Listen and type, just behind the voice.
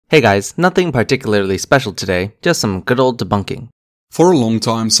Hey guys, nothing particularly special today, just some good old debunking. For a long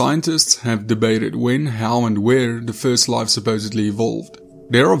time, scientists have debated when, how and where the first life supposedly evolved.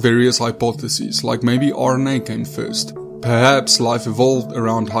 There are various hypotheses, like maybe RNA came first. Perhaps life evolved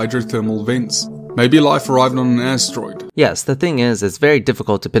around hydrothermal vents. Maybe life arrived on an asteroid. Yes, the thing is, it's very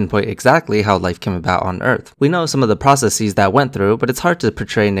difficult to pinpoint exactly how life came about on Earth. We know some of the processes that went through, but it's hard to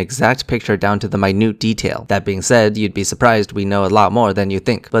portray an exact picture down to the minute detail. That being said, you'd be surprised we know a lot more than you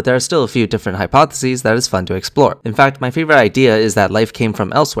think, but there are still a few different hypotheses that is fun to explore. In fact, my favorite idea is that life came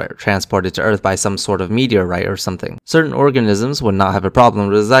from elsewhere, transported to Earth by some sort of meteorite or something. Certain organisms would not have a problem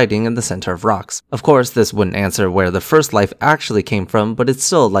residing in the center of rocks. Of course, this wouldn't answer where the first life actually came from, but it's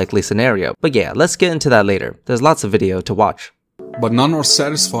still a likely scenario. But yeah, let's get into that later. There's lots of video to watch. But none are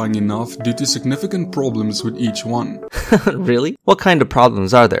satisfying enough due to significant problems with each one. Really? What kind of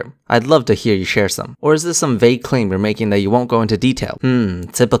problems are there? I'd love to hear you share some. Or is this some vague claim you're making that you won't go into detail?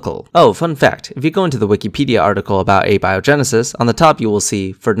 Typical. Oh, fun fact. If you go into the Wikipedia article about abiogenesis, on the top you will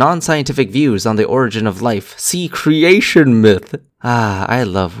see, for non-scientific views on the origin of life, see creation myth. Ah, I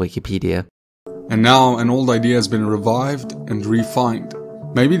love Wikipedia. And now an old idea has been revived and refined.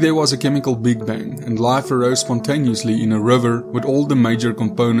 Maybe there was a chemical Big Bang and life arose spontaneously in a river with all the major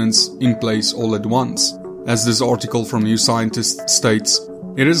components in place all at once. As this article from New Scientist states,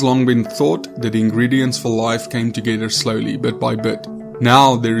 it has long been thought that the ingredients for life came together slowly, bit by bit.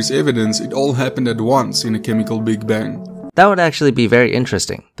 Now there is evidence it all happened at once in a chemical Big Bang. That would actually be very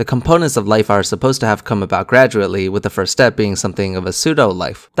interesting. The components of life are supposed to have come about gradually, with the first step being something of a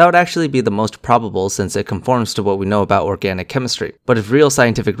pseudo-life. That would actually be the most probable since it conforms to what we know about organic chemistry. But if real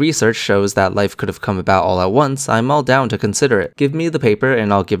scientific research shows that life could have come about all at once, I'm all down to consider it. Give me the paper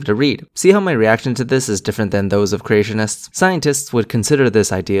and I'll give it a read. See how my reaction to this is different than those of creationists? Scientists would consider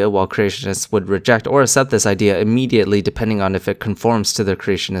this idea, while creationists would reject or accept this idea immediately depending on if it conforms to their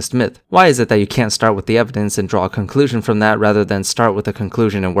creationist myth. Why is it that you can't start with the evidence and draw a conclusion from that rather than start with a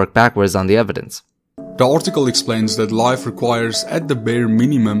conclusion and work backwards on the evidence? The article explains that life requires at the bare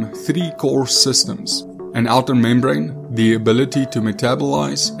minimum 3 core systems: an outer membrane, the ability to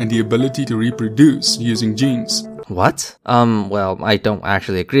metabolize, and the ability to reproduce using genes. What? Well, I don't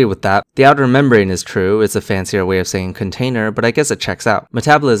actually agree with that. The outer membrane is true, it's a fancier way of saying container, but I guess it checks out.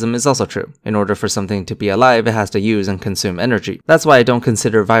 Metabolism is also true. In order for something to be alive, it has to use and consume energy. That's why I don't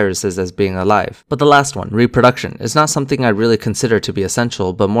consider viruses as being alive. But the last one, reproduction, is not something I really consider to be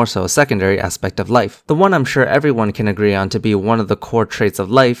essential, but more so a secondary aspect of life. The one I'm sure everyone can agree on to be one of the core traits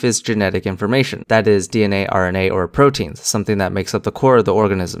of life is genetic information. That is DNA, RNA, or proteins, something that makes up the core of the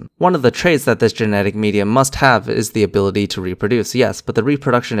organism. One of the traits that this genetic medium must have is the ability to reproduce, yes, but the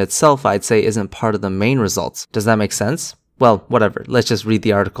reproduction itself I'd say isn't part of the main results. Does that make sense? Well, whatever, let's just read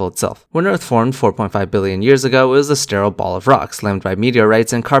the article itself. When Earth formed 4.5 billion years ago, it was a sterile ball of rock, slammed by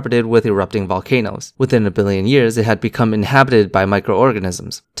meteorites and carpeted with erupting volcanoes. Within a billion years, it had become inhabited by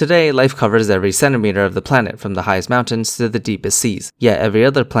microorganisms. Today, life covers every centimeter of the planet, from the highest mountains to the deepest seas. Yet every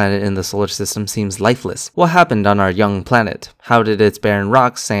other planet in the solar system seems lifeless. What happened on our young planet? How did its barren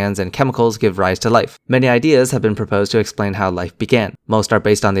rocks, sands, and chemicals give rise to life? Many ideas have been proposed to explain how life began. Most are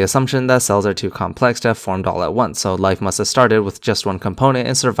based on the assumption that cells are too complex to have formed all at once, so life must have started with just one component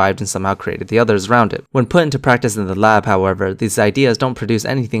and survived and somehow created the others around it. When put into practice in the lab, however, these ideas don't produce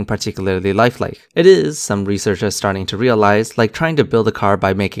anything particularly lifelike. It is, some researchers starting to realize, like trying to build a car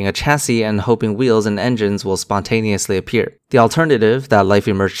by making a chassis and hoping wheels and engines will spontaneously appear. The alternative, that life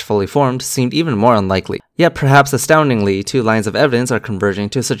emerged fully formed, seemed even more unlikely. Yet perhaps astoundingly, 2 lines of evidence are converging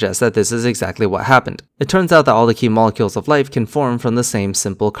to suggest that this is exactly what happened. It turns out that all the key molecules of life can form from the same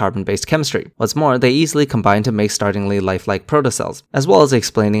simple carbon-based chemistry. What's more, they easily combine to make startlingly lifelike protocells. As well as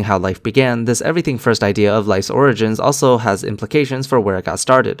explaining how life began, this everything first idea of life's origins also has implications for where it got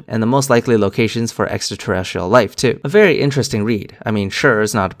started, and the most likely locations for extraterrestrial life too. A very interesting read. I mean, sure,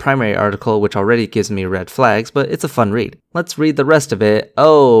 it's not a primary article which already gives me red flags, but it's a fun read. Let's read the rest of it.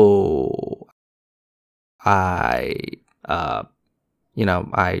 I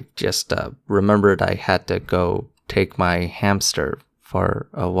just remembered I had to go take my hamster for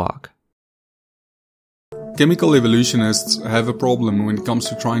a walk. Chemical evolutionists have a problem when it comes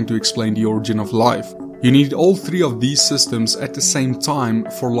to trying to explain the origin of life. You need all 3 of these systems at the same time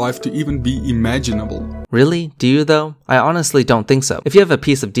for life to even be imaginable. Really? Do you though? I honestly don't think so. If you have a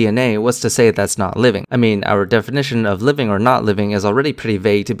piece of DNA, what's to say that's not living? I mean, our definition of living or not living is already pretty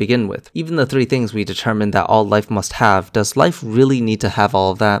vague to begin with. Even the 3 things we determined that all life must have, does life really need to have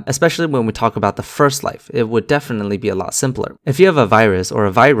all of that? Especially when we talk about the first life, it would definitely be a lot simpler. If you have a virus or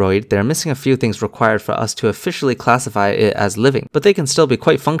a viroid, they're missing a few things required for us to officially classify it as living, but they can still be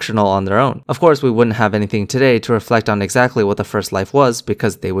quite functional on their own. Of course, we wouldn't have have anything today to reflect on exactly what the first life was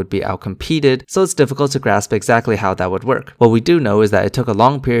because they would be outcompeted, so it's difficult to grasp exactly how that would work. What we do know is that it took a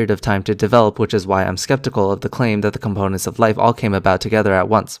long period of time to develop, which is why I'm skeptical of the claim that the components of life all came about together at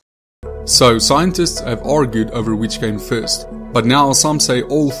once. So scientists have argued over which came first, but now some say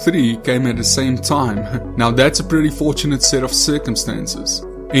all three came at the same time. Now that's a pretty fortunate set of circumstances.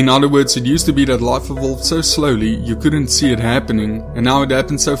 In other words, it used to be that life evolved so slowly you couldn't see it happening, and now it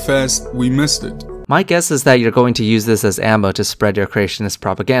happened so fast we missed it. My guess is that you're going to use this as ammo to spread your creationist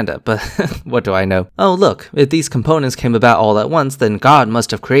propaganda, but what do I know? Oh look, if these components came about all at once, then God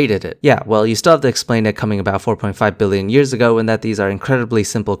must have created it. Yeah, well, you still have to explain it coming about 4.5 billion years ago, and that these are incredibly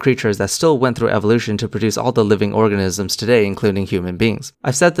simple creatures that still went through evolution to produce all the living organisms today, including human beings.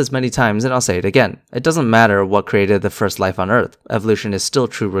 I've said this many times and I'll say it again. It doesn't matter what created the first life on Earth. Evolution is still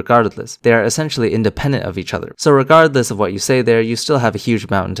true regardless. They are essentially independent of each other. So regardless of what you say there, you still have a huge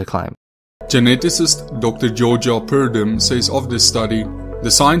mountain to climb. Geneticist Dr. Georgia Purdom says of this study, the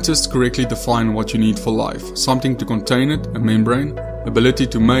scientists correctly define what you need for life, something to contain it, a membrane, ability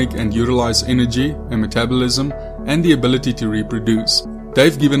to make and utilize energy, a metabolism, and the ability to reproduce.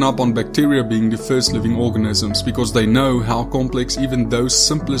 They've given up on bacteria being the first living organisms because they know how complex even those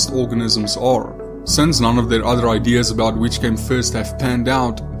simplest organisms are. Since none of their other ideas about which came first have panned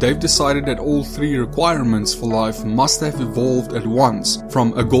out, they've decided that all three requirements for life must have evolved at once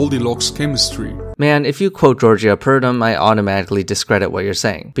from a Goldilocks chemistry. Man, if you quote Georgia Purdom, I automatically discredit what you're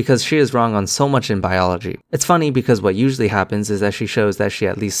saying, because she is wrong on so much in biology. It's funny because what usually happens is that she shows that she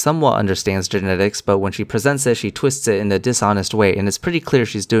at least somewhat understands genetics, but when she presents it, she twists it in a dishonest way, and it's pretty clear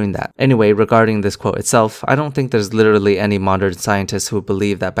she's doing that. Anyway, regarding this quote itself, I don't think there's literally any modern scientists who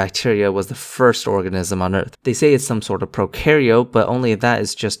believe that bacteria was the first organism on Earth. They say it's some sort of prokaryote, but only that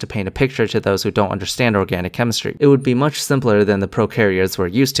is just to paint a picture to those who don't understand organic chemistry. It would be much simpler than the prokaryotes we're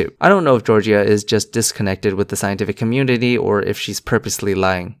used to. I don't know if Georgia is just disconnected with the scientific community or if she's purposely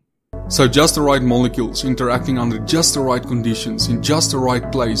lying. So just the right molecules interacting under just the right conditions in just the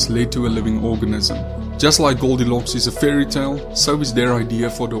right place led to a living organism. Just like Goldilocks is a fairy tale, so is their idea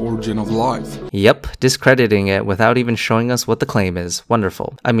for the origin of life. Yep, discrediting it without even showing us what the claim is.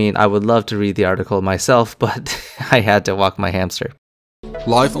 Wonderful. I mean, I would love to read the article myself, but I had to walk my hamster.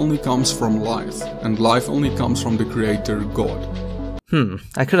 Life only comes from life, and life only comes from the Creator, God.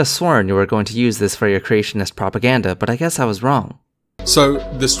 I could have sworn you were going to use this for your creationist propaganda, but I guess I was wrong. So,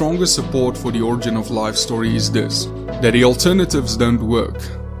 the strongest support for the origin of life story is this, that the alternatives don't work.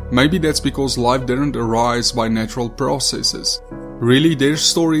 Maybe that's because life didn't arise by natural processes. Really, their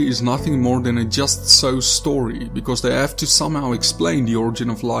story is nothing more than a just so story, because they have to somehow explain the origin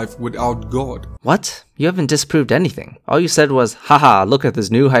of life without God. What? You haven't disproved anything. All you said was, haha, look at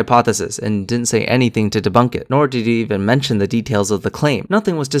this new hypothesis, and didn't say anything to debunk it, nor did you even mention the details of the claim.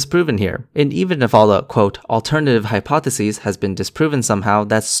 Nothing was disproven here. And even if all the, quote, alternative hypotheses has been disproven somehow,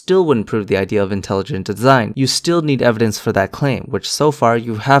 that still wouldn't prove the idea of intelligent design. You still need evidence for that claim, which so far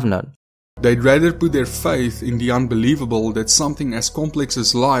you have none. They'd rather put their faith in the unbelievable that something as complex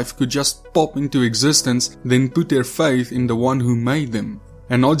as life could just pop into existence than put their faith in the one who made them.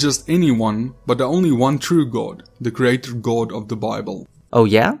 And not just anyone, but the only one true God, the Creator God of the Bible. Oh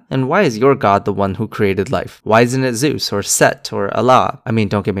yeah? And why is your God the one who created life? Why isn't it Zeus or Set or Allah? I mean,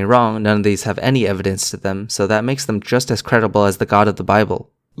 don't get me wrong, none of these have any evidence to them, so that makes them just as credible as the God of the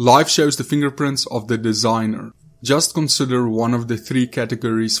Bible. Life shows the fingerprints of the designer. Just consider one of the three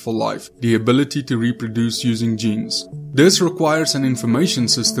categories for life, the ability to reproduce using genes. This requires an information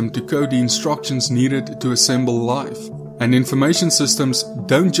system to code the instructions needed to assemble life. And information systems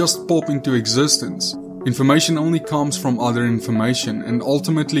don't just pop into existence. Information only comes from other information and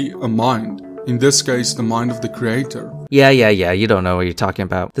ultimately a mind. In this case, the mind of the Creator. Yeah, you don't know what you're talking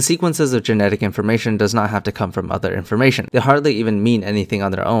about. The sequences of genetic information does not have to come from other information. They hardly even mean anything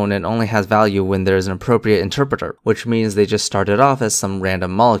on their own and only has value when there is an appropriate interpreter, which means they just started off as some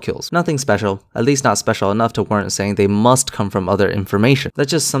random molecules. Nothing special, at least not special enough to warrant saying they must come from other information.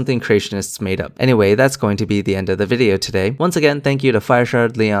 That's just something creationists made up. Anyway, that's going to be the end of the video today. Once again, thank you to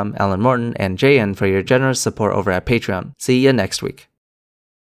Fireshard, Liam, Alan Morton, and JN for your generous support over at Patreon. See ya next week.